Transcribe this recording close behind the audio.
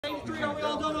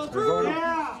through.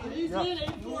 Yeah. He's in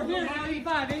 84 here, now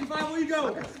 85. 85, where you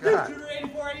go?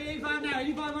 84, 85 now.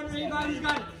 8500, 85, he's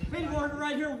got it. 8400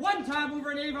 right here. One time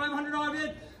over an $8,500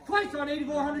 bid. Twice on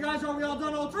 8400, guys. Are we all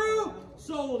done all through?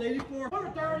 Sold 84.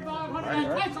 3500 and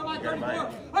twice on my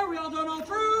 34. Are we all done all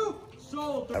through?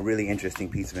 Sold. A really interesting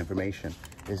piece of information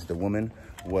is the woman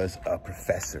was a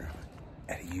professor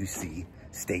at UC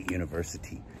State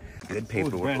University. Good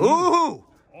paperwork. Ooh!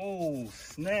 Oh,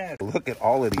 snap. Look at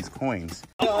all of these coins.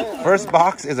 First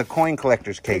box is a coin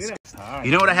collector's case.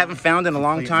 You know what I haven't found in a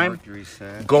long time?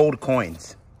 Gold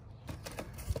coins.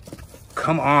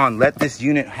 Come on, let this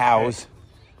unit house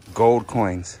gold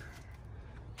coins.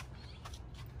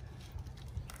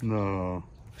 No.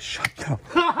 Shut up.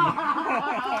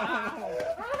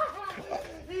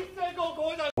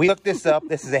 We looked this up.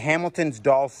 This is a Hamilton's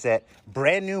doll set.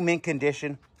 Brand new mint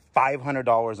condition.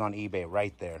 $500 on eBay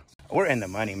right there. We're in the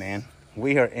money, man.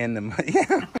 We are in the money.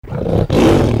 Yeah.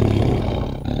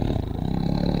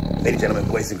 Ladies and gentlemen,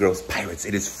 boys and girls, pirates,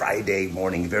 it is Friday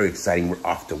morning. Very exciting. We're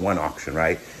off to one auction,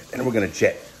 right? Then we're going to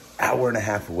jet hour and a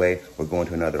half away. We're going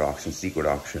to another auction, secret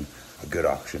auction, a good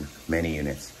auction, many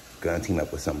units. Gonna team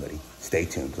up with somebody. Stay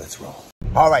tuned. Let's roll.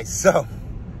 All right, so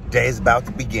day is about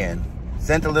to begin.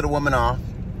 Sent the little woman off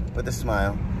with a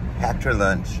smile. Packed her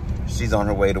lunch. She's on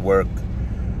her way to work.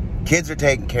 Kids are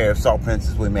taken care of. Salt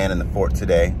Princess, we man in the fort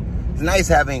today. It's nice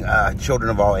having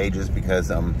children of all ages because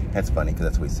that's funny because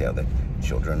that's what we say, that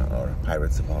children are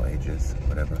pirates of all ages,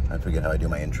 whatever. I forget how I do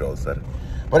my intros,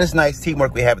 but it's nice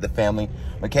teamwork we have with the family.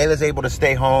 Michaela's able to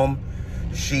stay home.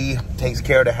 She takes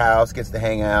care of the house, gets to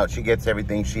hang out. She gets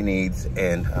everything she needs.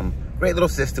 And great little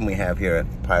system we have here at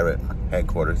Pirate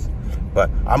headquarters. But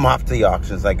I'm off to the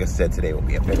auctions. Like I said, today will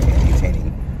be a very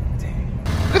entertaining day.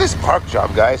 Look at this park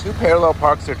job, guys. Who parallel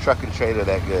parks their truck and trailer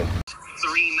that good? 39.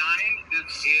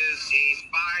 This is a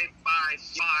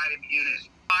 5x5 unit.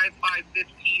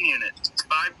 5x15 unit.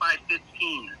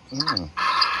 5x15. 5x10.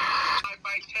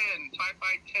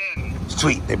 5x10.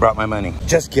 Sweet, they brought my money.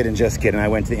 Just kidding, just kidding. I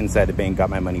went to the inside the bank, got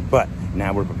my money, but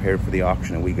now we're prepared for the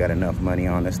auction and we got enough money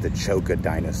on us to choke a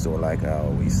dinosaur, like I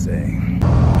always say.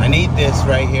 I need this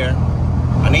right here.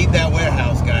 I need that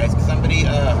warehouse, guys. Somebody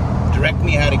direct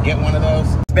me how to get one of those.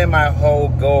 It's been my whole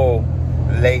goal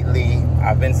lately.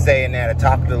 I've been saying that. I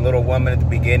talked to the little woman at the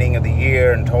beginning of the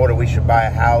year and told her we should buy a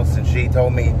house, and she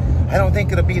told me, I don't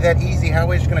think it'll be that easy.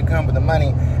 How is she gonna come with the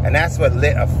money? And that's what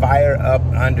lit a fire up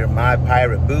under my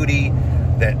pirate booty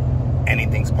that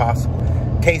anything's possible.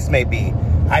 Case may be,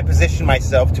 I position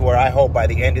myself to where I hope by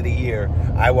the end of the year,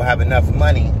 I will have enough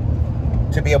money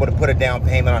to be able to put a down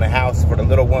payment on a house for the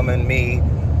little woman, me,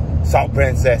 Salt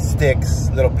Princess, Sticks,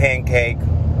 Little Pancake,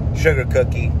 Sugar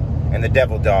Cookie, and the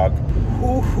Devil Dog.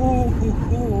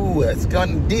 It's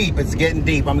getting deep. It's getting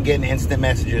deep. I'm getting instant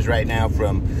messages right now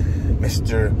from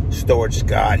Mr. Storage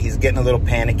Scott. He's getting a little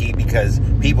panicky because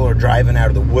people are driving out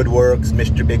of the woodworks.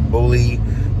 Mr. Big Bully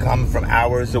come from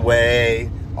hours away.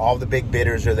 All the big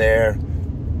bidders are there.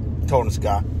 Told him,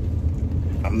 Scott,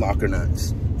 I'm locker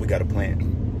nuts. We got a plan.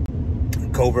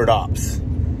 Covert ops.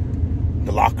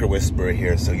 The locker whisperer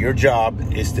here. So your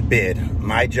job is to bid.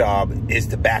 My job is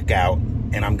to back out.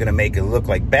 And I'm gonna make it look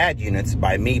like bad units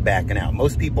by me backing out.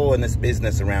 Most people in this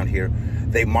business around here,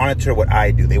 they monitor what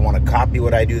I do. They wanna copy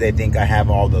what I do. They think I have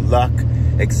all the luck,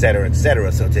 etc.,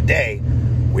 etc. So today,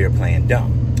 we are playing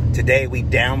dumb. Today, we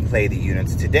downplay the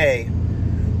units. Today,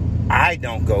 I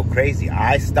don't go crazy.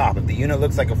 I stop. If the unit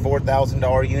looks like a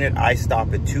 $4,000 unit, I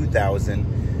stop at $2,000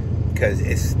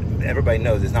 because everybody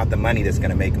knows it's not the money that's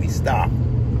gonna make me stop.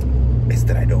 It's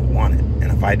that I don't want it.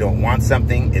 And if I don't want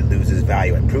something, it loses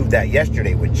value. I proved that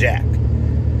yesterday with Jack.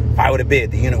 If I would have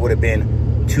bid, the unit would have been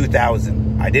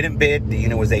 $2,000. I didn't bid, the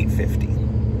unit was $850.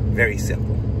 Very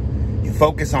simple. You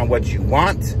focus on what you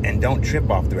want and don't trip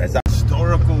off the rest.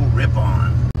 Historical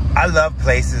rip-on. I love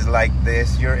places like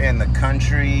this. You're in the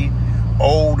country,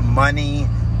 old money,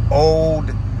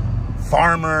 old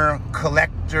farmer,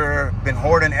 collector, been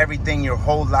hoarding everything your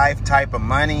whole life type of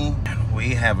money. And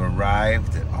we have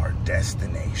arrived at our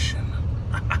destination.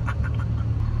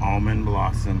 Almond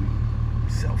Blossom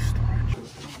Self-Storage.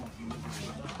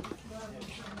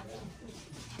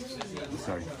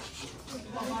 Sorry.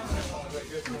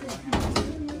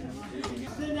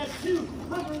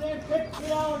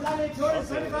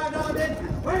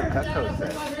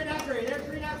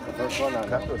 First one on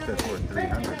Cutco said for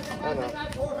 300. Oh, no.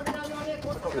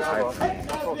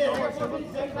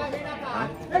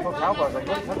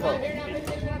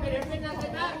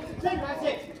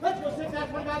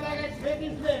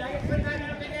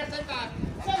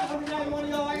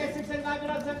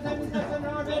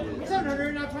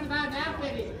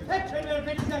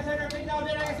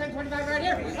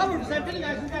 here. I'm over 750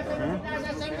 guys. We got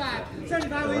 75.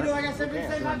 75, what you do? I got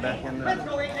 75. Let's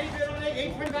go 8,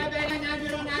 825, 899,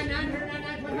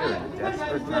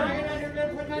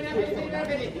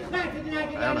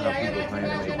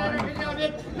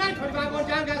 925 one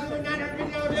time, guys.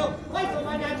 950 bill. Wait for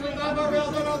my 925 over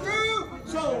real don't go through.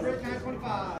 So, Rick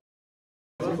 925.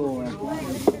 Cool, man.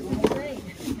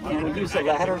 Reduce the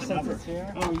ladder since it's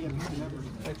here.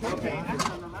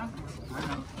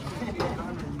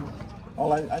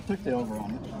 Oh, I took the over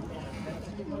on it.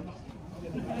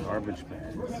 Garbage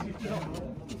bags.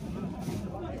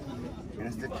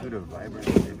 Institute of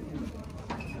Vibrancy.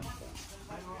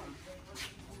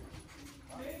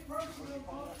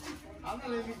 I'm not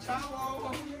leaving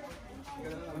chavo.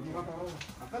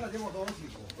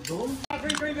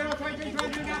 23, 23,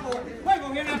 23, now 4. Wait,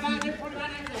 go here now, 5,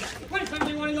 27,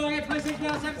 you want to go, I got 26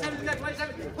 now, 7, you got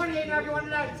 27, 28 now, if you want to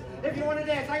dance. If you want to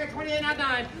dance, I got 28 now,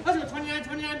 9. Let's go 29,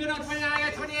 29, bid on 29, I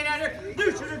got 28 out here.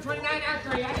 Do shooter 29 out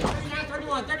 3. I got 39,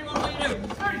 31, 31, what do you do?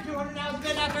 3,200 now,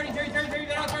 bid now, 33, 33,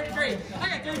 bid on 33. I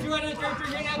got 3200,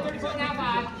 33, here now, 34 now,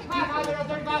 5. 5, bid on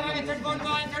 35, I got 34,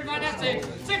 35 now, 6.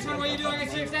 600, what you do? I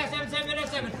got 6 now, 7, 7, bid on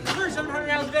 7. 3,700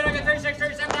 now, bid, I got 36,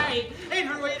 37 now, 8.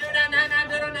 800, what you do now, 9,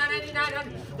 bid on 9,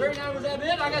 8900. 39 was that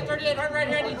bid, I got 3,800 right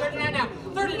here, I need 39 now.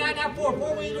 39 now, 4,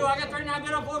 what you do? I got 39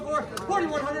 bid on 4,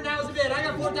 4,100 now is the bid. I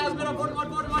got 4,000 bid on 41,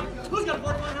 41. Who's got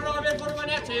 $4,100 bid? 41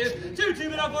 now, 2. 2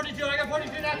 bid on 42. I got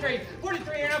 42 now, 3.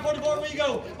 43 here now, 44. Where you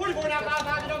go? 44 now,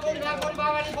 5 bid on 45, 45.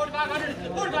 I need 4,500.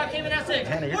 45 came in now, 6.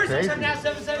 46 now,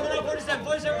 7 bid on 47.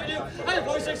 47 what you do? I got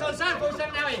 46 on the side,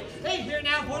 47 now, 8. 8 here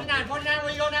now, 49. 49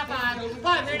 where you go now, 5.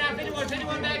 5 here now, 51.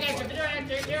 51 back extra.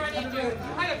 51 extra. Here I need 2.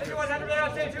 I got 5,100 bid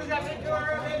on 2. 2 got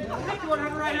 5,200 bid.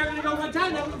 5,100 right here. I'm gonna go one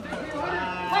time. Now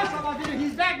 5,200.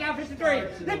 He's back now, 53.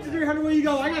 5,300 where you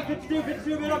go? I got 52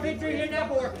 bid on 53 here now,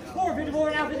 4.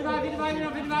 454 now, 55, 55, you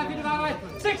know, 55,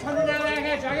 55, 600 now,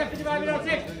 I got 55, you know,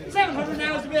 6. 700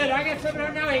 now is the bid. I got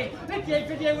 700 now, 8. 58,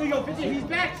 58, we go. 50, he's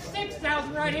back.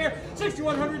 6,000 right here.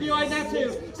 6,100, you like that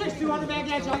too. 6,200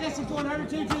 back at you. I got 6,100,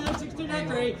 2, 2, 6,2, 9,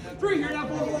 3. 3 here now,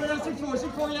 4, 4, now, 6, 4,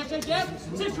 6, 4, yes, 6, yes.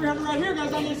 6,300 right here,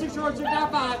 guys. I need 6, 4, 6, now,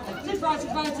 5. 6, 5,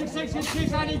 6, 5, 6, 6, 6,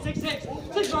 6, I need 6, 6.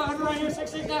 6,500 right here,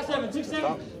 6, 6, now, 7. 6,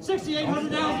 7,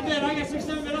 6,800 now is the bid. I got 6,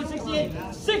 7 bid on 68.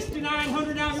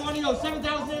 6,900 now, if you want to go.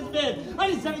 7,000 is the bid. I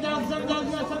need 7,000,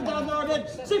 7,000, $7,000 bid.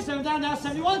 6, 7,000 now,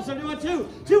 71, 71, 2.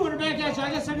 200 back at you.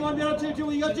 I got 71 bid on 2, 2,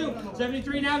 where you go 2.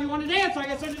 73 now, if you want to dance. I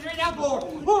got 73 now, 4.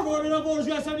 4 bid on 4, you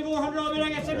got 7,400 bid. I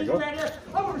got 73 right here.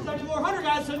 I'm over 7,400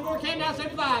 guys. 74 came now,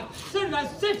 75. 75,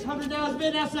 600 now is the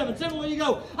bid now, 7. 7, where you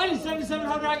go? I need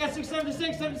 7,700. I got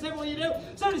 676, 77, what you do?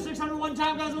 7,600 one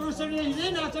time, guys. Over 78. He's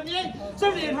in now, 78.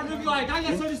 7,800 if you like. I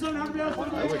got 7,700 bid on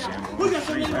 78. Who got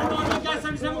 7,800? I got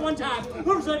 77 one time.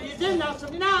 Who's he's in now,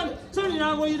 79.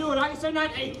 79, what are you doing? I got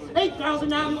 79, 8,000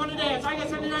 now if you want to dance. I got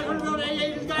 7,900 on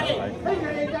 88. He's got 8.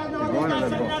 8,000 now. He's got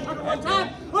 7,900 one time.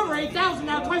 Over 8,000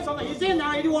 now, twice on the. He's in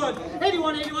now, 81.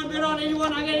 81, 81 bid on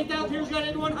 81. I got 8,000 here. He's got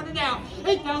 8,100 now.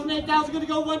 8,000, 8,000 going to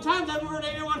go one time. That's over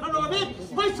 8,100 on bid.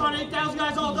 Twice on 8,000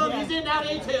 guys all done. He's in now,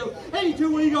 82.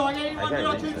 82, where you go? I got 81 bid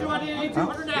on 2, 2. I need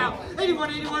 8,200 now. 81,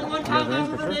 81 one time. That's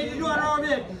over 8,200 on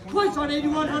bid. Twice on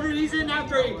 8,100. He's in now,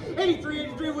 3. 83,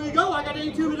 83, where you go? I got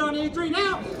 82 bid on 83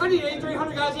 now. I need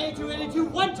 8,300 guys. 82, 82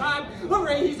 one time. Over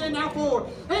 8, he's in now, 4.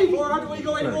 8,400, where you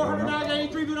go? 8,400 now. I got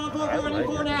 83 bid on 4,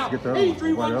 484 now.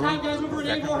 83 one time, guys. Over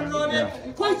 8,400 on bid.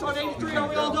 Twice on 83. Are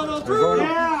we all done on through?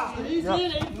 Yeah. He's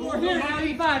in 84 here now.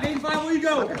 85, 85, where you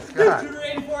go? Shooter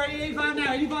 84, 85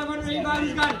 now. 8,500, 85,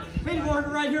 he's got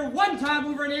 8,400 right here. One time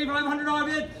over an $8,500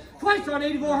 bid. Twice on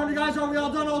 8,400 guys. Are we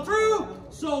all done all through?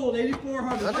 Sold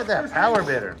 8,400. Look at that power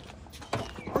bidder.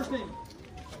 First name.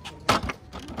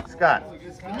 Scott. Sorry,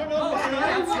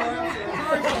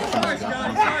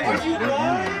 Scott.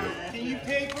 Can you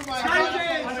pay for my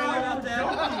sorry about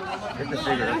that. Get the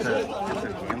figure. It's a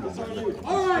gamble.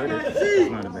 All right, guys. See.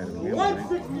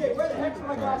 168. Where the heck's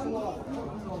my glass of water?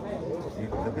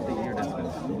 Look at the year that's been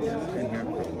here for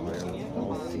a while.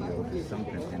 All sealed.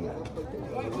 Something in there.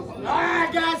 All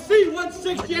right, guys. See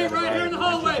 168 right here in the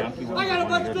hallway. I got a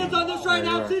bunch of bids on this right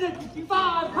now. See that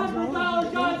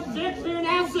 $500, guys. 6 here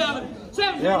now, 7.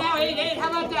 7 here now, 8, 8. How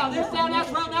about down? This down, that's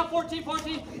right now, 14,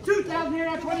 14. 2,000 here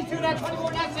now, 22 now,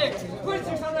 24 now, 6.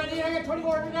 2,600 right here. I got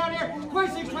 2,400 down here.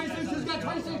 26, 26. Who's got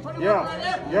 26, 21 right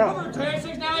there? Yeah. Over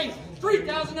 26 now, 8.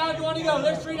 3,000 now if you want to go.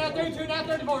 There's 3 now, 32 now,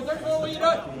 34. 34, what you doing?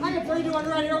 I got 3,200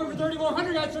 right here. Over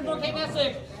 3,400 guys. 34 came now,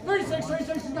 6. 36,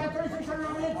 36. Who's got 3,600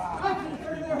 over here? I got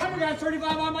 3,400 guys.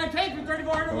 35 on my tape.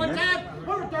 3,400 one time.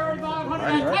 Over 3,500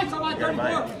 guys. Twice on my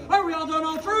 34. Are we all done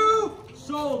all through?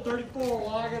 Sold 34.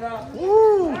 Lock it up.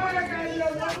 Woo!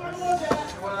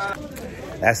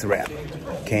 That's the wrap.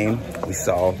 Came, we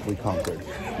solved, we conquered.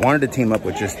 Wanted to team up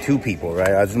with just 2 people,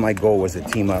 right? That's my goal, was to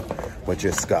team up with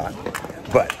just Scott.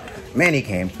 But Manny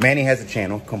came. Manny has a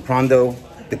channel, Comprando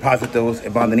Depositos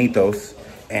Bandanitos.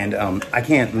 And I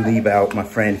can't leave out my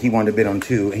friend. He wanted to bid on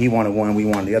 2. He wanted 1, we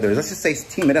wanted the other. Let's just say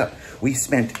team it up. We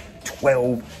spent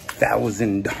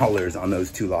 $12,000 on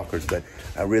those 2 lockers. But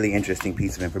a really interesting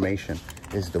piece of information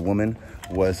is the woman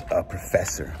was a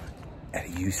professor at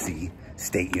UC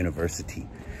State University.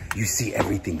 You see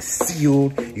everything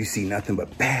sealed. You see nothing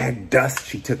but bag, dust.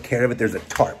 She took care of it. There's a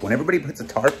tarp. When everybody puts a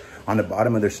tarp on the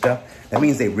bottom of their stuff, that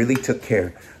means they really took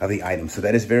care of the item. So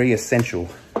that is very essential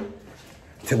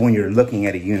to when you're looking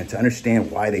at a unit, to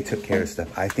understand why they took care of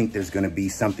stuff. I think there's gonna be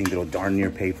something that'll darn near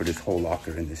pay for this whole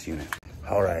locker in this unit.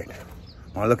 All right,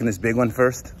 wanna look in this big one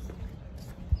first?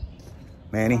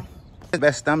 Manny? The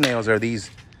best thumbnails are these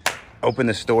open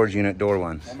the storage unit door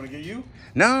ones. I'm gonna get you?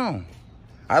 No,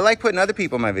 I like putting other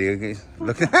people in my video.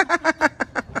 Look.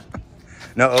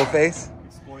 No O-face?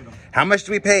 How much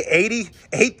do we pay?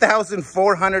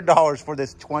 $88,400 for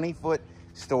this 20-foot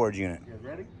storage unit. You guys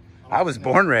ready? I was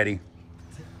born ready.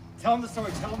 Tell them the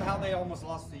story. Tell them how they almost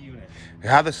lost the unit.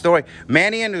 How the story.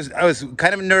 Manny, and I was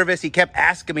kind of nervous. He kept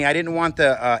asking me. I didn't want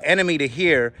the enemy to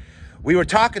hear. We were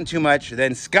talking too much.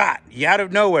 Then Scott, out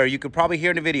of nowhere, you could probably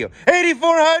hear in the video,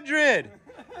 8,400.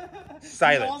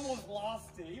 Silence. He almost lost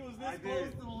it. He was this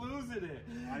close to losing it.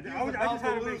 I just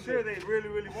had to make sure they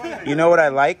really wanted it. You know what I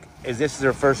like? Is this is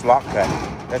their first lock cut.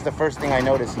 That's the first thing I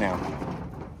noticed now.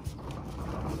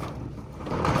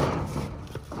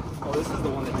 Oh, this is the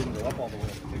one that didn't go up all the way in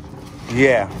the picture.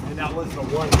 Yeah. And that was the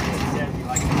one that said you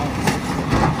like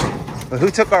the But who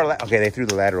took our okay, they threw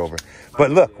the ladder over.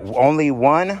 But look, only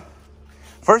one.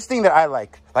 First thing that I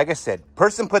like I said,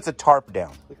 person puts a tarp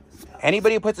down.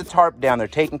 Anybody who puts a tarp down, they're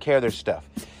taking care of their stuff.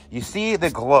 You see the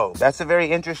globe. That's a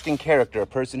very interesting character, a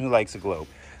person who likes a globe.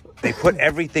 They put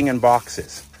everything in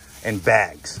boxes and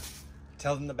bags.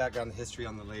 Tell them the background, the history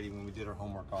on the lady when we did our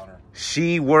homework on her.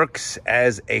 She works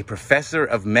as a professor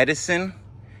of medicine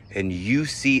in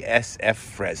UCSF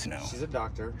Fresno. She's a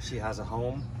doctor. She has a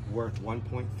home worth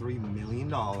 $1.3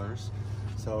 million.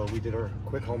 So we did our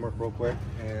quick homework real quick,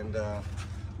 and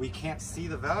we can't see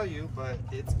the value, but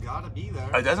it's got to be there.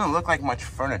 It doesn't look like much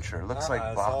furniture. It looks like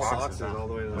It's all boxes. boxes all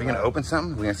the way to the Are we going to back. open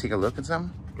something? We're going to take a look at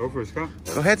something? Go for it, Scott.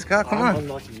 Go ahead, Scott. Come I'm on.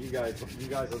 unlucky. You guys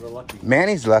are the lucky.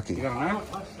 Manny's lucky. You got a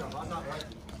knife?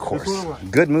 Of course.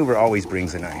 Good mover always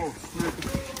brings a knife.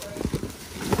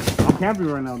 I'm camping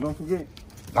right now, don't forget.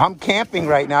 I'm camping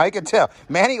right now. You can tell.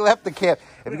 Manny left the camp.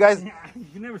 If you guys, You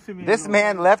never see me. this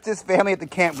man left his family at the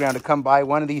campground to come buy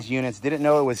one of these units. Didn't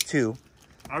know it was 2.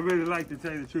 I really like to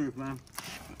tell you the truth, man.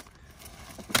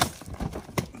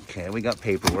 Okay, we got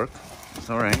paperwork. It's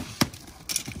all right.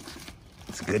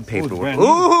 It's good paperwork. brand new.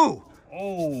 Ooh,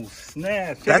 Oh,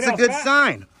 snap. Check that's it a out, good Scott.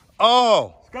 sign.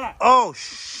 Oh, Scott, oh,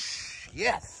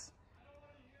 yes.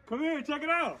 come here, check it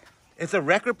out. It's a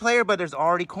record player, but there's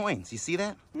already coins. You see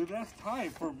that? Dude, that's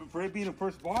tight for it being the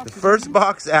first box. The first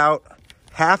box out,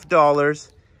 $50,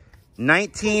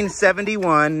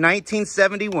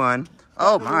 1971.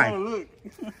 Oh my. Look.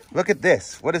 Look at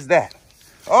this. What is that?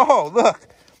 Oh, look.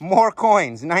 More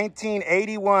coins.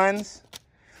 1981s.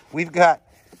 We've got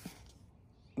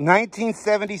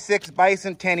 1976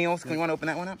 bicentennials. Can you want to open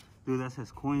that one up? Dude, that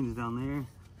says coins down there.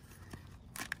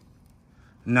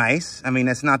 Nice. I mean,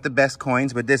 it's not the best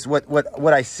coins, but this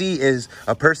what I see is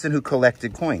a person who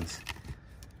collected coins.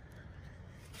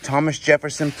 Thomas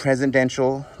Jefferson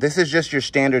presidential. This is just your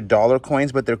standard dollar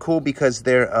coins, but they're cool because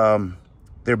they're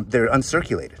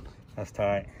uncirculated. That's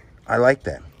tight. I like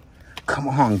that. Come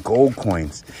on, gold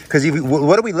coins. Because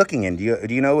what are we looking in? Do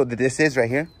you know what this is right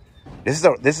here? This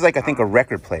is like I think a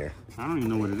record player. I don't even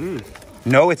know what it is.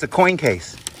 No, it's a coin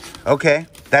case. Okay,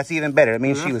 that's even better. It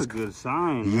means Dude, she that's was. a good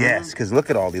sign. Man. Yes, because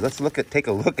look at all these. Let's take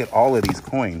a look at all of these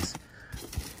coins.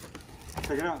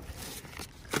 Check it out.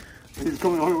 He's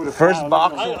coming over with a First file.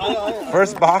 box. Look at that.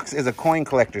 First box is a coin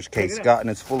collector's case, it out. Scott, and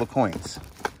it's full of coins.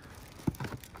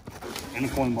 And a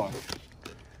coin box.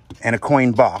 And a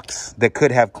coin box that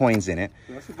could have coins in it.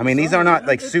 I mean, these are not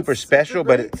like super special,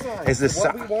 but it's the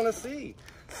what we want to see.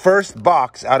 first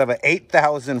box out of an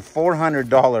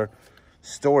 $8,400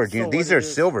 storage unit. So These what are it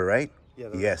is- silver, right? Yeah,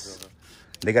 they're Yes. silver.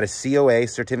 They got a COA,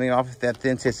 certificate of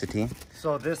authenticity.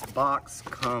 So this box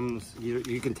comes,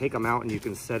 you can take them out and you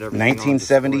can set everything on display.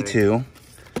 1972,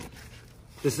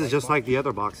 This is just like the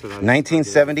other box that I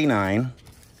 1979.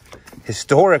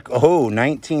 Historic,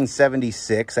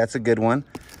 1976. That's a good one.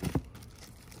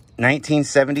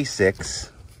 1976.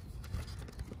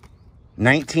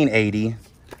 1980.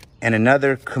 And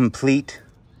another complete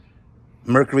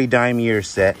Mercury dime year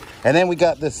set. And then we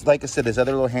got this, like I said, this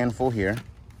other little handful here.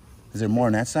 Is there more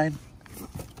on that side?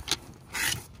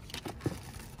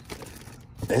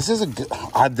 This is a good,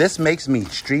 this makes me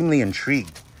extremely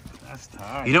intrigued. That's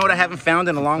tight. You know what I haven't found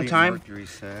in a long time? Mercury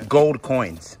set. Gold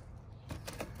coins.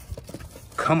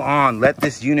 Come on, let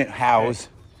this unit house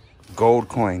gold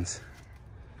coins.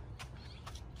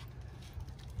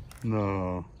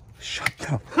 No.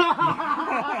 Shut up.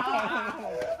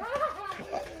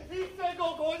 He said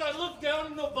gold coins. I looked down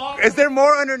in the box. Is there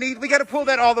more underneath? We got to pull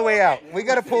that all the way out. We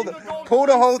got to pull the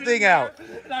whole thing out.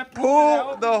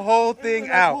 Pull the whole thing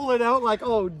out. Pull it out like,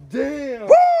 oh, damn.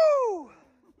 Woo!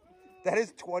 That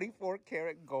is 24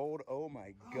 karat gold. Oh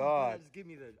my God. Just give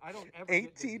me the, I don't ever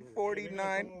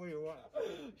 1849.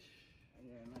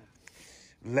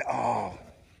 Oh.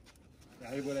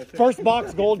 First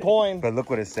box gold coin. But look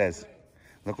what it says.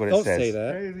 Look what it Don't says. say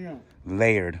that.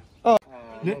 Layered. Oh.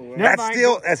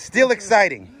 That's still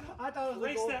exciting. I thought it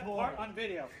was a gold part on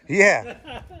video.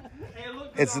 Yeah.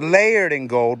 It's layered in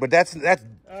gold, but that's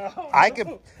I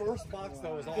could. First box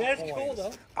though is all That's coins. cool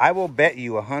though. I will bet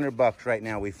you $100 right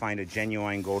now we find a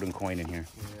genuine golden coin in here.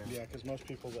 Yeah, because most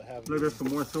people that have. Look, there's some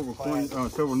more silver coins,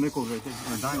 silver nickels right there.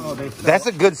 Or diamonds. That's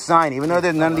a good sign, even though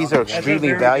none of these are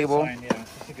extremely valuable. Yeah,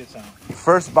 that's a good sign.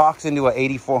 First box into an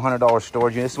 $8,400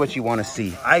 storage unit. This is what you want to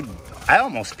see. I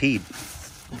almost peed.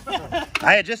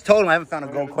 I had just told him I haven't found a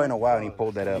gold coin in a while, and he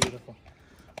pulled that up.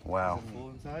 Wow.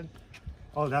 Inside?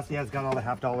 Oh, that's, yeah, it's got all the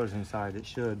half dollars inside. It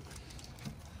should.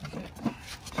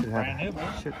 Brand new, bro.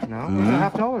 No, where's the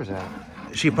half dollars at?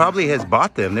 She probably has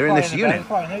bought them. They're in this unit.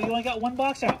 You only got one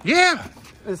box out. Yeah.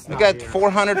 We got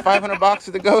 400, 500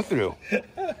 boxes to go through.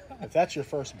 If that's your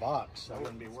first box, I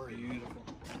wouldn't be worried.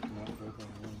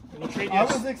 I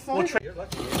was excited.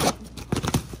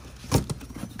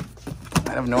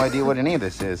 I have no idea what any of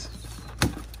this is.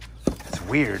 It's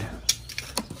weird.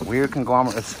 Weird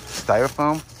conglomerate. It's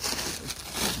styrofoam.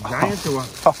 Giant or what?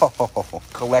 Oh,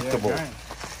 collectible. Yeah, giant.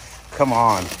 Come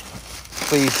on.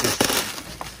 Please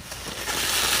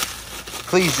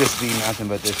just be nothing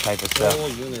but this type of stuff.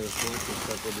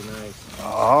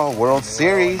 Oh, World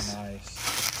Series. Nice.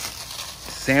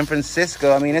 San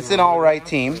Francisco. I mean, it's an all right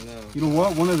team. You know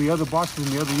what? One of the other boxes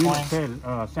in the other unit said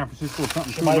San Francisco or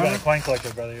something. You might have been a coin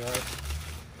collector, brother. You alright?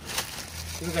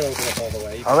 You gotta open up all the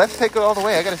way. Oh, let's take it all the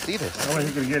way. I gotta see this. Oh,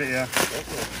 he's gonna get it, yeah.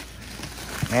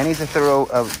 Manny's a thorough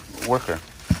worker.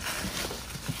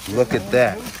 Look at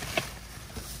that.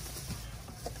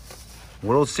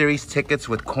 World Series tickets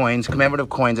with coins, commemorative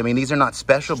coins. I mean, these are not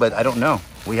special, but I don't know.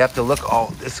 We have to look.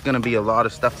 Oh, this is going to be a lot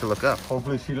of stuff to look up.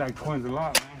 Hopefully she likes coins a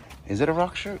lot, man. Is it a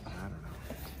rock shirt? I don't know.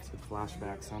 It's a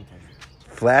flashback something.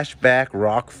 Flashback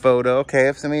rock photo. Okay,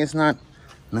 if something is not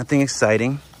nothing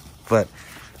exciting, but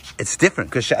it's different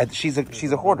because she's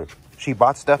a hoarder. She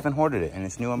bought stuff and hoarded it, and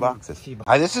it's new in boxes.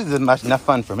 This is enough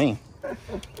fun for me.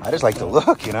 I just like to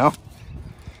look, you know.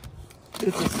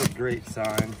 This is a great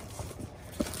sign.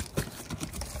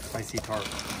 Spicy tart.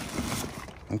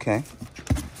 Okay.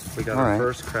 We got All our right.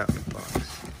 first crap box.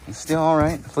 It's still all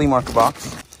right. Flea market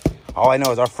box. All I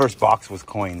know is our first box was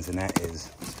coins, and that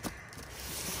is.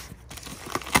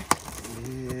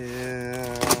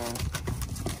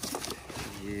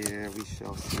 Yeah, we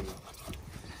shall see.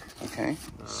 Okay.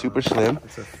 Super slim.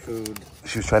 It's a food.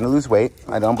 She was trying to lose weight.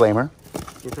 I don't blame her.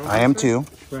 I am too.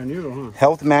 Brand new, though, huh?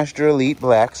 Health Master Elite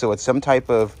Black, so it's some type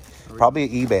of, probably an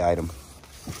eBay item.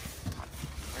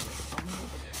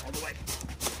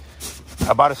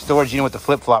 I bought a storage unit with the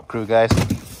flip-flop crew, guys.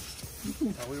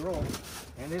 How we roll.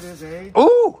 And it is a...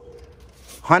 Ooh!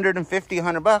 150,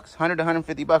 100 bucks. 100 to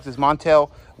 150 bucks is Montel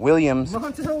Williams.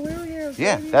 Montel Williams.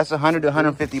 Yeah, that's 100 to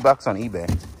 150 bucks on eBay.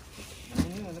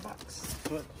 In the box.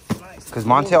 Nice. Because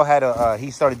Montel had he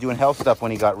started doing health stuff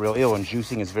when he got real ill, and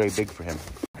juicing is very big for him.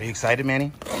 Are you excited,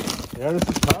 Manny? Yeah, this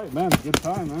is tight, man. Good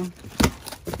time, man.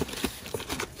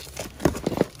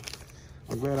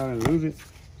 I'm glad I didn't lose it.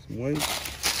 Some weight.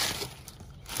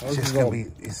 It's just gonna be.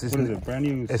 What is it? Brand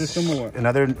new system or what?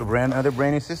 Another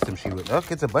brand new system. She would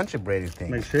look. It's a bunch of brand new things.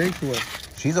 Make shakes or what?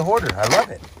 She's a hoarder. I love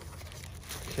it.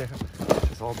 Yeah,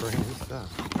 it's all brand new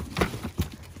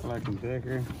stuff. I like them back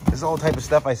here. This is all the type of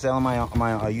stuff I sell on my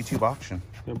YouTube auction.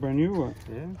 They're brand new or what?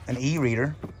 Yeah. An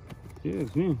e-reader. Yeah,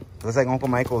 it's new. It looks like Uncle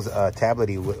Michael's tablet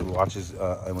he watches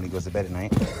when he goes to bed at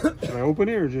night. Should I open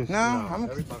it or just? No,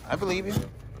 I believe you.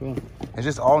 Cool. It's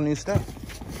just all new stuff.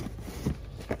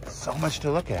 So much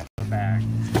to look at. Bag.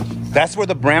 That's where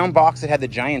the brown box that had the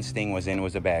giant sting was in.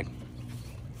 Was a bag.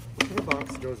 The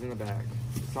box goes in the bag.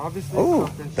 It's obviously Oh,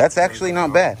 something. that's actually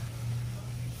not bad.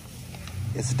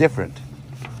 It's different.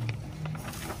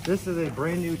 This is a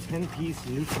brand new 10-piece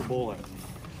NutriBullet.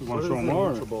 You want to show them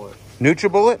more? NutriBullet?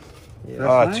 NutriBullet?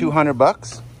 Yeah.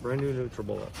 $200. Brand new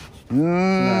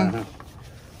NutriBullet.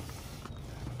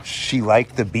 She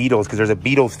liked the Beatles because there's a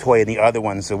Beatles toy in the other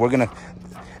one. So we're going to,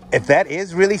 if that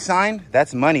is really signed,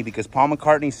 that's money because Paul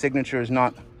McCartney's signature is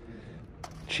not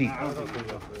cheap.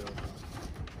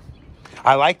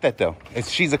 I like that though.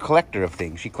 She's a collector of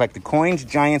things. She collected coins,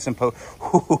 giants, and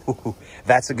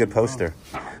that's a good poster.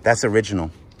 That's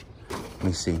original. Let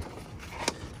me see.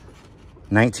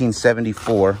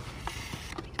 1974.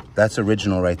 That's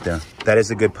original right there. That is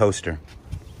a good poster.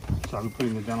 So I'm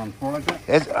putting it down on the floor like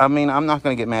that? I mean, I'm not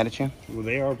going to get mad at you. Well,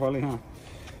 they are probably, huh?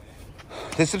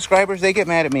 The subscribers, they get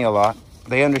mad at me a lot.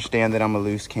 They understand that I'm a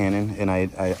loose cannon and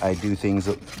I do things,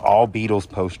 all Beatles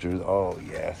posters. Oh,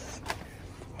 yes.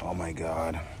 Oh, my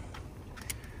God.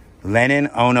 Lennon,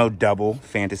 Ono, double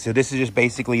fantasy. So this is just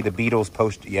basically the Beatles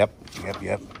poster. Yep.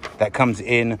 That comes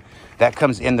in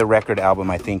the record album,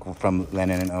 I think, from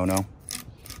Lennon and Ono.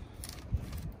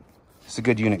 It's a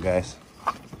good unit, guys.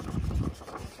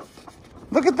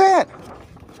 Look at that.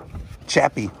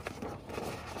 Chappie.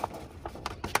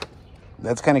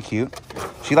 That's kind of cute.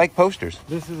 She liked posters.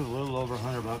 This is a little over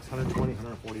 $100, 120,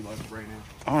 140 bucks right now.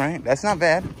 All right, that's not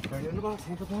bad. Right in the box,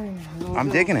 can't complain. I'm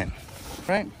digging it.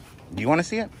 Right? Do you want to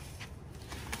see it?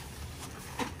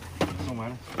 No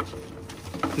matter.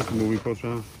 Just a movie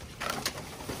poster, huh?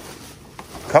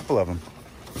 Couple of them.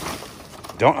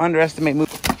 Don't underestimate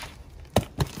movies.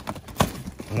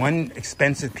 One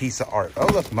expensive piece of art. Oh,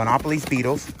 look, Monopoly's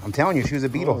Beatles. I'm telling you, she was a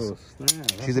Beatles.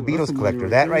 She's a Beatles collector.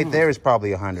 That right there is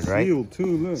probably 100, right? Sealed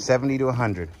too, look. 70 to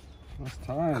 100. That's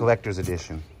time. Collector's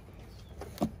edition.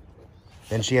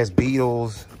 Then she has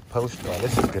Beatles poster. Oh,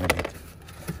 this is gonna be.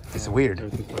 It's weird.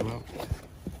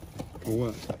 For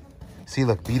what? See,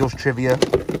 look, Beatles trivia.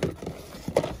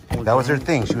 That was her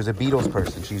thing. She was a Beatles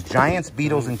person. She's Giants,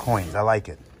 Beatles, and coins. I like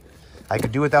it. I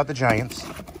could do without the Giants,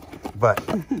 but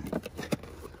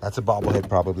that's a bobblehead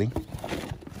probably.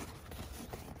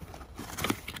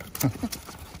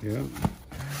 Yeah.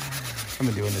 I've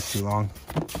been doing this too long.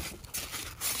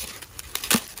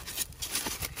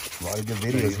 A lot of good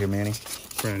videos here, Manny.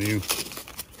 Brand new.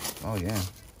 Oh, yeah.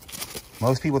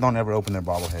 Most people don't ever open their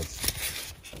bobbleheads.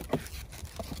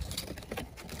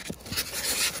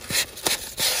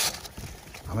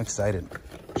 I'm excited.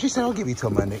 She said, I'll give you till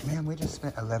Monday. Man, we just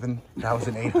spent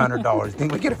 $11,800.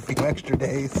 Think we get a few extra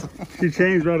days? She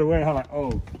changed right away. How like,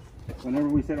 oh, whenever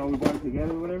we said, oh, we bought it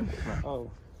together or whatever. Like,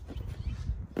 oh.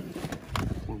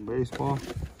 More baseball.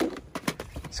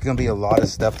 It's going to be a lot of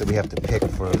stuff that we have to pick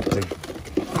for the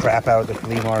crap out of the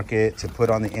flea market, to put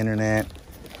on the internet.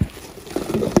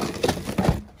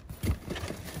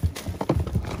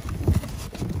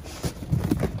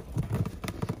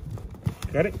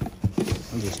 Got it?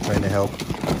 I'm just trying to help.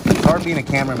 It's hard being a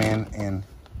cameraman and...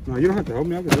 No, you don't have to help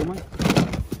me. I can do mine.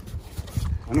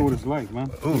 I know what it's like,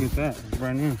 man. Ooh. Look at that. It's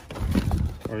brand new.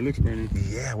 Or it looks brand new.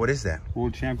 Yeah, what is that?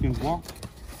 World Champions Walk.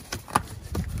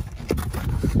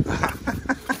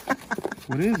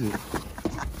 What is it?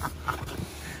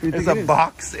 It's a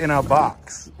box in a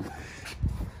box.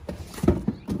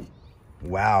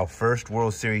 Wow, first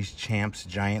World Series champs,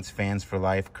 Giants fans for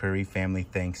life. Curry family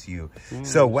thanks you.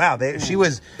 So wow, she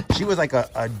was like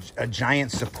a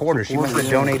Giant supporter. She must have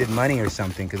donated money or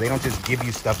something because they don't just give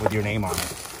you stuff with your name on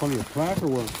it. Probably a plaque or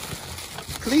what?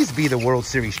 Please be the World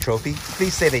Series trophy.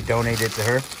 Please say they donated to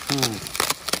her.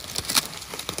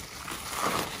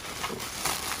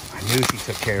 I knew she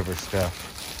took care of her stuff.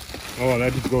 Oh,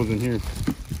 that just goes in here.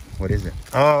 What is it?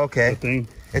 Oh, okay. That thing.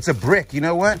 It's a brick. You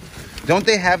know what? Don't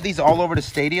they have these all over the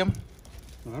stadium?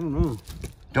 I don't know.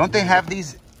 Don't they have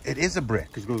these? It is a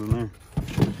brick. Just goes in there.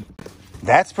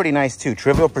 That's pretty nice too.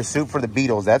 Trivial Pursuit for the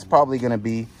Beatles. That's probably going to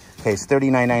be, okay, it's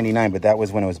 $39.99, but that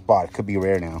was when it was bought. It could be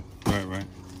rare now. Right.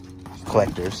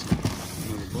 Collectors.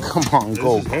 Come on,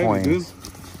 gold coins.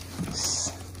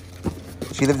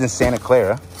 She lived in Santa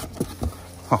Clara.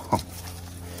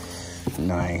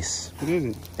 Nice. What is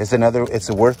it? It's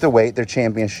a worth the wait. Their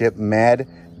championship, Mad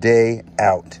Day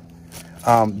Out.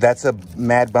 That's a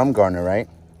Mad Bumgarner, right?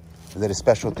 Is that a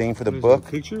special thing for the book?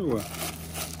 A picture or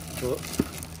what?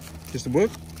 Just a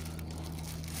book?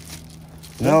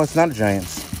 No, it's not a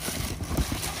Giants.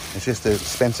 It's just an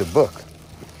expensive book.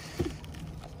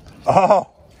 Oh,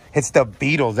 it's the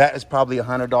Beatles. That is probably a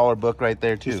 $100 book right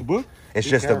there too. Just a book? It's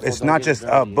just it's not just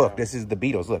a book. This is the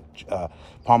Beatles. Look,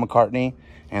 Paul McCartney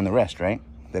and the rest, right?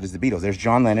 That is the Beatles. There's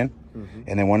John Lennon,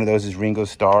 and then one of those is Ringo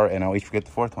Starr, and I always forget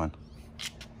the fourth one.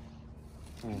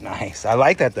 Nice. I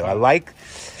like that though. I like.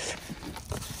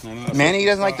 Manny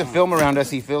doesn't like to film around us.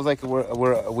 He feels like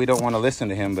we don't want to listen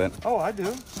to him, but Oh, I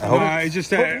do. It's just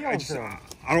that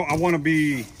I want to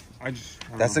be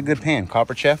That's a good pan.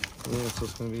 Copper chef. Yeah, so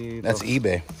it's gonna be. That's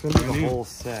eBay. It's gonna be the whole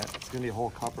set. It's gonna be a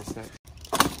whole copper set.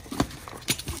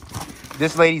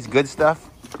 This lady's good stuff,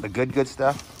 the good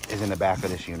stuff, is in the back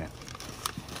of this unit.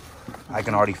 I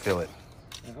can already feel it.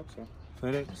 I hope so.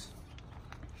 FedEx.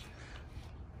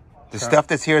 The stuff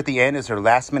that's here at the end is her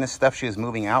last minute stuff she was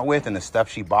moving out with, and the stuff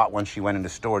she bought when she went into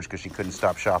storage because she couldn't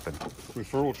stop shopping.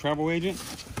 Referral travel agent.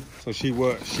 So she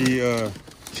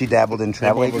dabbled in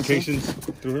travel vacations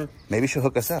through her. Maybe she'll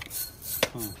hook us up.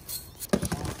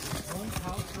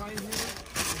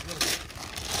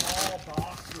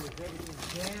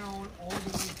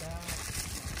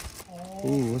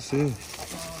 Ooh, what's this?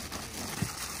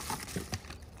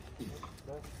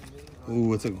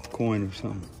 Ooh, it's a coin or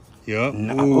something. Yep.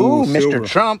 Ooh, Mr. Silver.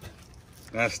 Trump.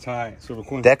 That's tight. Silver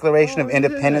coin. Declaration of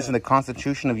Independence and the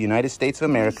Constitution of the United States of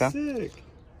America. Sick.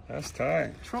 That's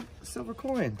tight. Trump silver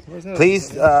coin. Where's that?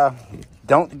 Please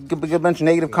don't give a bunch of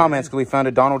negative comments because we found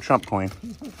a Donald Trump coin.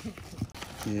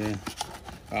 Yeah.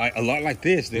 A lot like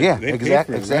this. They pay for it,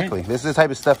 exactly. Right? This is the type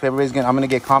of stuff everybody's gonna. I'm gonna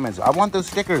get comments. I want those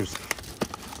stickers.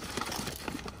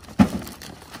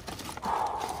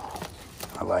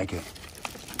 I like it.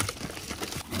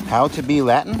 How to be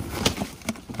Latin? Is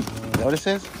that what it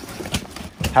says?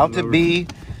 How to be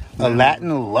a Latin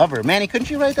lover. Manny, couldn't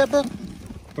you write that book?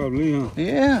 Probably, huh?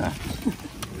 Yeah.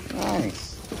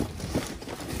 Nice.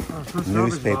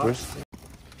 Newspapers.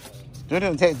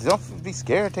 Don't be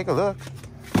scared. Take a look.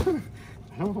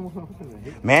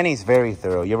 Manny's very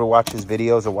thorough. You ever watch his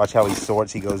videos or watch how he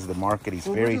sorts? He goes to the market. He's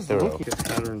very thorough. Look at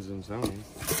patterns and zoning.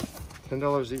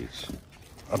 $10 each.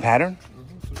 A pattern?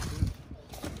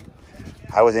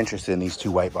 I was interested in these two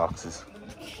white boxes.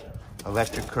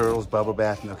 Electric curls, bubble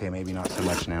bath. Okay, maybe not so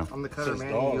much now. On the cutter, man,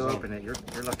 you open it. You're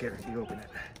lucky you open it.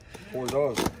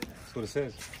 $4. That's what it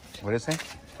says. What did it say?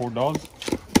 $4.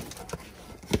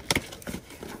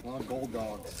 A lot of gold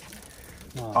dogs.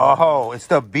 Oh, it's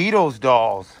the Beatles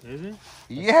dolls. Is it?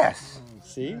 Yes.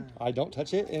 See? I don't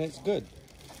touch it, and it's good.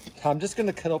 I'm just going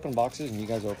to cut open boxes, and you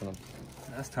guys open them.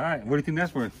 That's tight. What do you think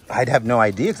that's worth? I'd have no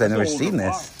idea because I've never seen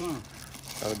this. Box, huh?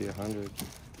 That would be 100.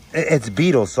 It's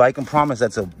Beatles, so I can promise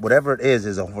that's whatever it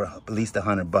is over at least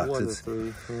 $100. It's,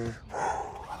 3, 4.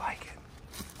 I like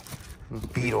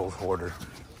it. Beatles hoarder.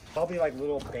 Probably like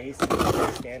little bases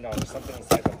to stand on or something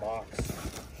inside the box.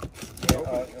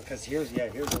 Because here's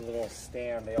a little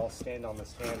stand. They all stand on the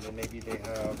stand, and maybe they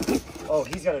have. Oh,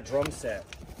 he's got a drum set.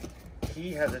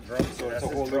 He has a drum set.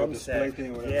 That's his drum set.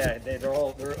 Yeah, they're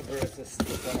all. It's a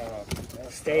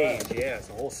stage. Yeah, it's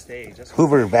a whole stage. That's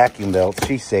Hoover vacuum belts.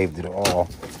 She saved it all. a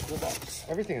cool box.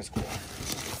 Everything is cool.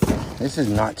 This is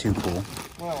not too cool.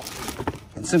 Well,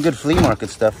 It's some good flea market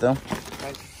stuff, though.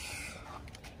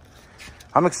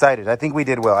 I'm excited. I think we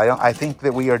did well. I think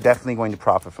that we are definitely going to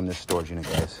profit from this storage unit,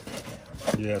 guys.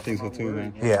 Yeah, I think so too,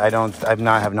 man. Yeah, I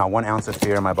have not 1 ounce of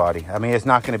fear in my body. I mean, it's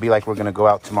not going to be like we're going to go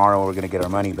out tomorrow and we're going to get our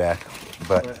money back.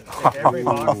 But if every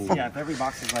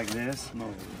box is like this.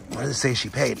 What does it say she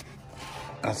paid?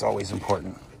 That's always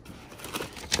important.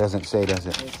 Doesn't say, does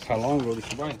it? How long ago did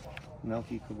you buy it?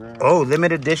 Milky Cabrera. Oh,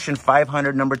 limited edition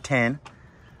 500 number 10.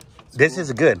 This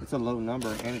is good. It's a low number,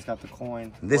 and it's got the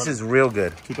coin. This is real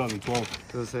good.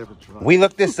 2012. We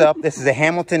looked this up. This is a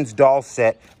Hamilton's doll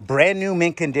set. Brand new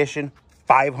mint condition.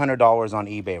 $500 on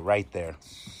eBay right there.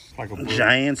 Like a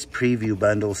Giants preview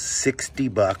bundle,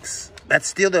 $60. That's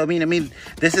still though. I mean,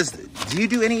 this is. Do you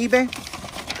do any eBay?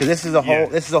 Because this is a whole. Yeah.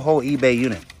 This is a whole eBay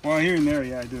unit. Well, here and there,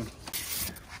 yeah, I do.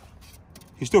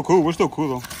 He's still cool. We're still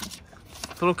cool though.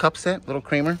 Little cup set, little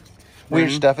creamer.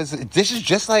 Weird stuff. This is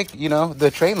just like, you know, the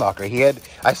train locker.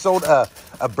 I sold a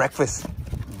breakfast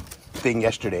thing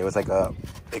yesterday. It was like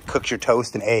it cooks your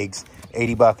toast and eggs.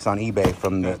 $80 on eBay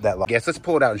from that locker. Yes, let's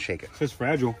pull it out and shake it. It's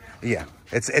fragile. Yeah,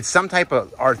 it's some type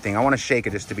of art thing. I want to shake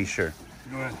it just to be sure.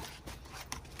 Go ahead.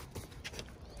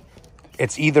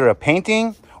 It's either a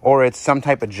painting or it's some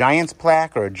type of Giants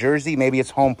plaque or a jersey. Maybe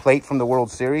it's home plate from the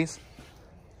World Series.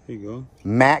 Here you go.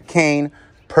 Matt Cain,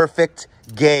 perfect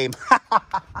game.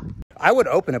 I would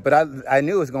open it, but I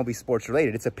knew it was going to be sports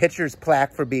related. It's a pitcher's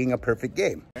plaque for being a perfect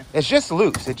game. It's just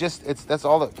loose. That's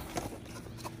all it.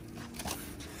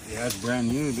 Yeah, it's brand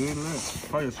new, dude. Look,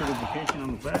 probably a certification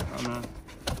on the back.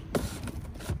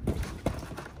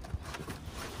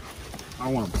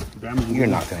 I want to damage it. You're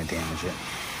not going to damage it.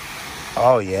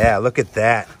 Oh, yeah. Look at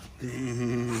that.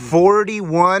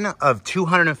 41 of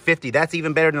 250. That's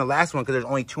even better than the last one because there's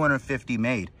only 250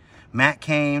 made. Matt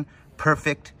Cain,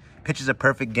 perfect. Pitches a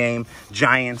perfect game.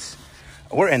 Giants.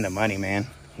 We're in the money, man.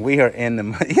 We are in the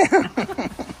money.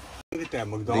 Look at that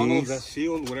McDonald's, These. that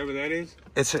shield, whatever that is.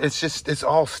 It's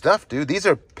all stuff, dude. These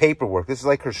are paperwork. This is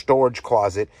like her storage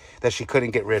closet that she couldn't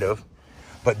get rid of.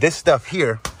 But this stuff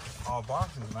here, All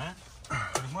boxes, man.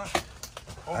 Pretty much.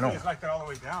 Hopefully it's like that all the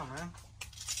way down, man.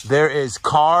 there is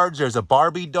cards. There's a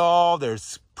Barbie doll.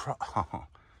 There's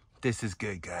this is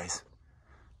good, guys.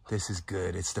 This is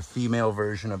good. It's the female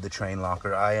version of the train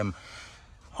locker.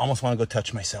 Almost want to go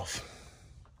touch myself.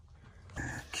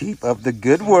 Keep up the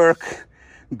good work.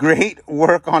 Great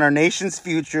work on our nation's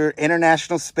future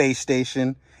International Space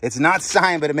Station. It's not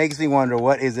signed, but it makes me wonder,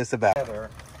 what is this about?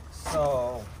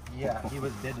 So, yeah, he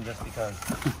was bidden just because.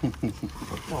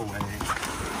 No way.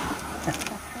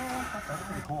 That's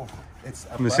pretty cool. It's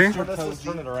Let me see. Let's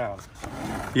turn it around.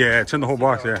 Yeah, turn the whole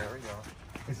box, yeah. There we go.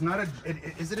 It's not a.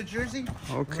 Is it a jersey?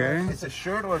 Okay. It's a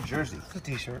shirt or a jersey? It's a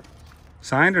t-shirt.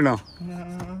 Signed or no? No,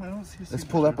 I don't see a Let's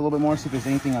pull up a little bit more, see if there's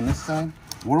anything on this side.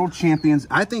 World champions.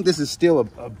 I think this is still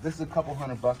this is a couple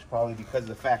 $100 probably because of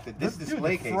the fact that this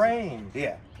display case. Frame.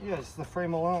 Yeah. Yeah, it's the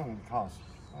frame alone cost.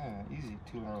 Yeah, easy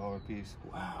 $200 piece.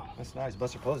 Wow. That's nice.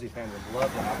 Buster Posey fans would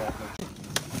love to have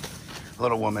that.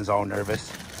 Little woman's all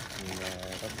nervous. Yeah,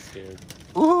 that's scared.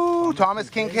 Ooh, Thomas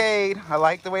Kincaid. I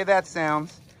like the way that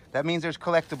sounds. That means there's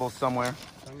collectibles somewhere.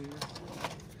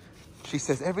 She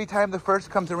says, every time the first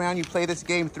comes around, you play this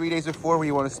game 3 days before where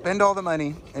you want to spend all the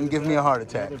money and give me a heart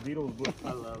attack.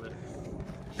 I love it.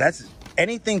 That's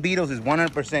anything Beatles is 100%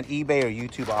 eBay or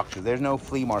YouTube auction. There's no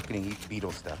flea marketing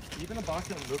Beatles stuff. Even a box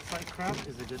that looks like crap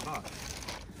is a good box.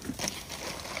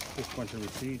 Just a bunch of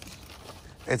receipts.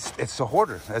 It's a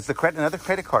hoarder. It's another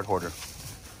credit card hoarder.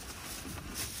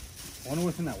 I wonder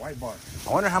what's in that white box.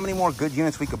 I wonder how many more good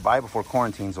units we could buy before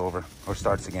quarantine's over or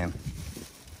starts again.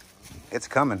 It's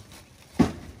coming.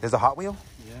 There's a Hot Wheel?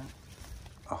 Yeah.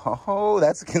 Oh,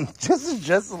 that's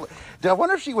just. I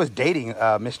wonder if she was dating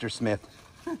Mr. Smith.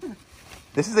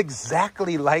 This is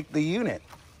exactly like the unit.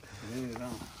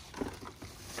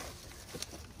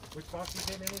 Which box you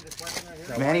say, Manny? This white one right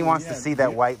here? Manny wants to see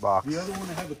that white box. The other one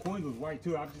that had the coins was white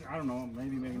too. I don't know.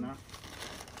 Maybe, maybe not.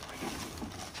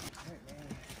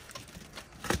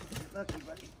 Lucky,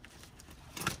 buddy.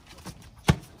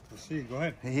 Let's see. Go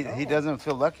ahead. He doesn't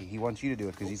feel lucky. He wants you to do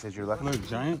it because he says you're lucky. Look,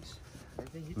 Giants.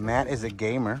 Matt is a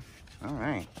gamer. All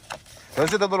right.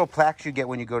 Those are the little plaques you get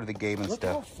when you go to the game and Look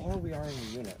stuff. how far we are in the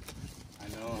unit. I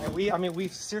know. And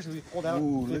we've seriously, we pulled out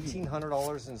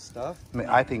 $1,500 in stuff.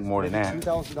 I think more than that.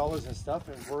 $2,000 in stuff,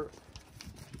 and we're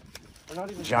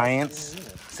not even Giants, in the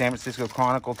unit. San Francisco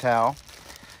Chronicle towel.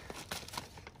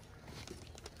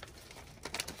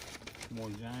 More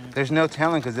Giants. There's no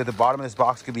telling because at the bottom of this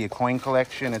box could be a coin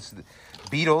collection. It's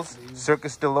Beatles,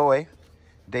 Circus Deloy,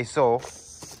 Des Sol.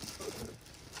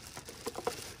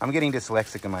 I'm getting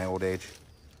dyslexic in my old age.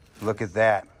 Look at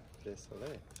that.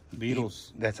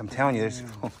 Beatles. I'm telling you, there's.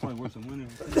 It's probably worth some money.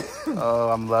 Oh,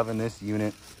 I'm loving this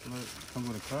unit. Comes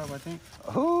with a cup, I think.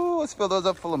 Oh, let's fill those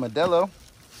up full of Modelo.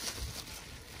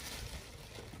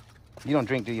 You don't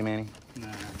drink, do you, Manny? Nah,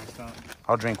 that's not.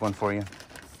 I'll drink one for you.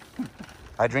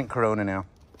 I drink Corona now.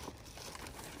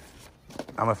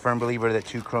 I'm a firm believer that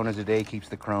 2 Coronas a day keeps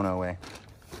the Corona away.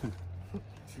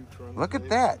 Look at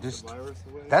that.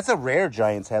 That's a rare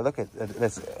Giants hat. Look at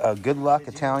that's a good luck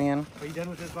Italian. Are you done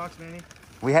with this box, Manny?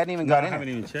 We hadn't even got I in haven't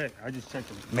it. even checked. I just checked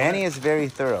them. Manny is very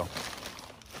thorough.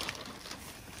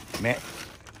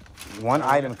 One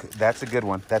item, that's a good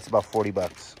one. That's about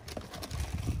 $40.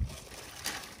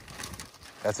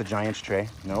 That's a Giants tray.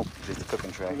 Nope, just a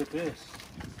cooking tray. Look at this.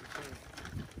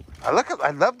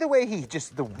 I love the way he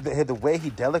just the way he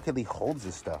delicately holds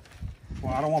this stuff.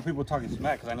 Well, I don't want people talking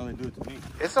smack because I know they do it to me.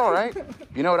 It's all right.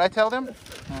 You know what I tell them?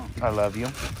 I love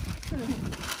you.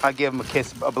 I give them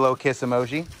a blow kiss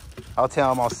emoji. I'll tell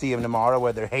them I'll see them tomorrow,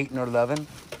 whether hating or loving.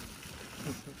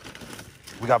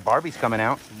 We got Barbies coming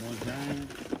out. More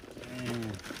Giants.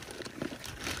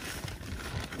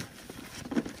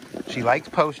 She likes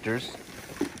posters.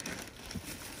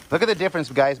 Look at the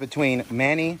difference, guys, between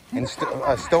Manny and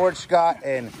Storage Scott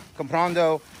and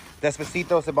Comprando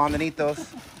Despacitos Abandonitos.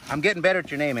 I'm getting better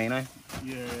at your name, ain't I?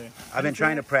 Yeah. I've been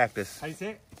trying to practice. How you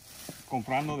say it?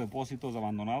 Comprando depósitos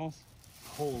abandonados.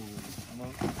 Holy.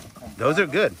 Those are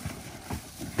good.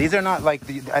 These are not like,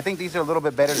 I think these are a little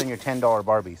bit better than your $10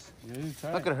 Barbies.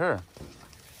 Yeah, Look at her.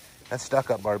 That's stuck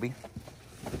up Barbie.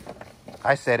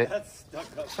 I said it. That's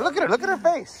stuck up. Look at her. Look at her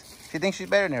face. She thinks she's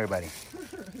better than everybody.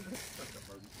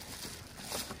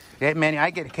 Yeah, Manny, I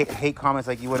get hate comments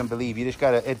like you wouldn't believe. You just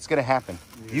gotta, it's gonna happen.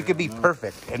 Yeah, you could be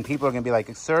perfect, and people are gonna be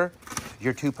like, sir,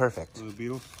 you're too perfect. The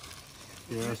Beatles?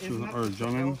 Yeah, that's true. Or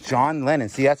John Lennon? John Lennon.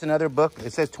 See, that's another book.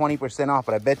 It says 20% off,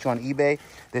 but I bet you on eBay,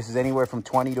 this is anywhere from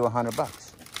 $20 to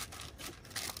 $100.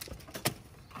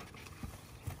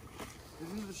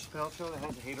 Isn't this the Chappelle show that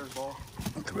has a hater's ball?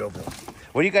 It's real good.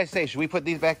 What do you guys say? Should we put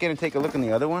these back in and take a look in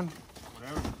the other one?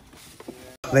 Whatever.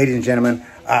 Ladies and gentlemen,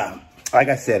 like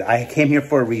I said, I came here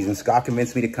for a reason. Scott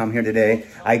convinced me to come here today.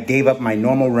 I gave up my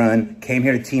normal run, came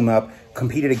here to team up,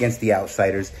 competed against the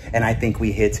outsiders, and I think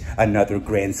we hit another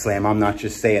grand slam. I'm not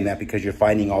just saying that because you're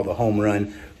finding all the home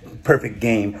run, perfect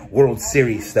game, World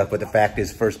Series stuff, but the fact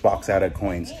is first box out had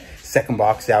coins. Second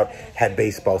box out had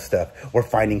baseball stuff. We're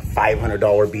finding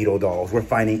 $500 Beetle dolls. We're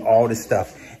finding all this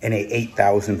stuff in a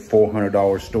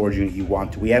 $8,400 storage unit you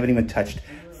want to. We haven't even touched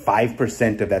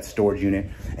 5% of that storage unit,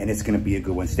 and it's gonna be a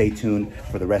good one. Stay tuned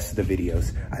for the rest of the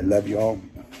videos. I love y'all.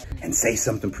 And say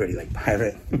something pretty like,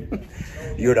 Pirate,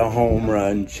 you're the home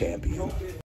run champion.